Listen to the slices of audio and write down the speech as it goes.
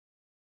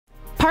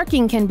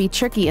Parking can be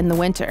tricky in the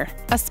winter,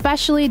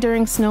 especially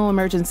during snow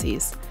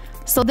emergencies.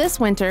 So this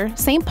winter,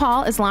 St.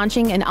 Paul is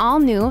launching an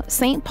all-new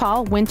St.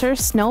 Paul Winter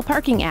Snow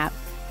Parking app.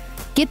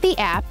 Get the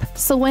app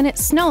so when it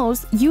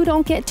snows, you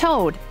don't get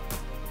towed.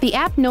 The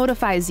app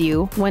notifies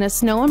you when a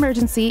snow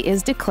emergency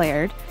is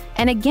declared,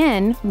 and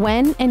again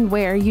when and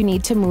where you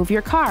need to move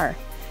your car.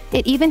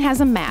 It even has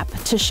a map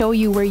to show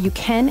you where you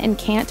can and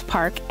can't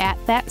park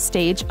at that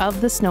stage of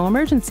the snow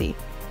emergency.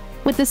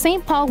 With the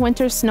St. Paul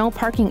Winter Snow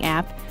Parking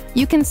app,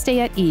 you can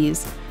stay at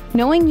ease,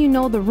 knowing you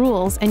know the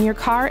rules and your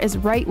car is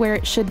right where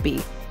it should be.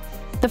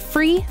 The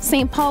free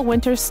St. Paul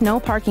Winter Snow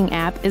Parking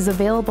app is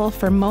available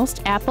for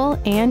most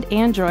Apple and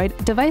Android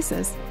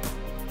devices.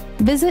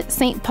 Visit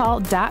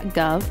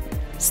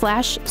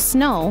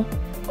stpaul.gov/snow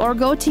or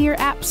go to your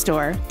app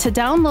store to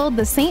download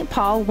the St.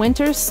 Paul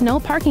Winter Snow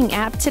Parking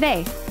app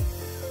today.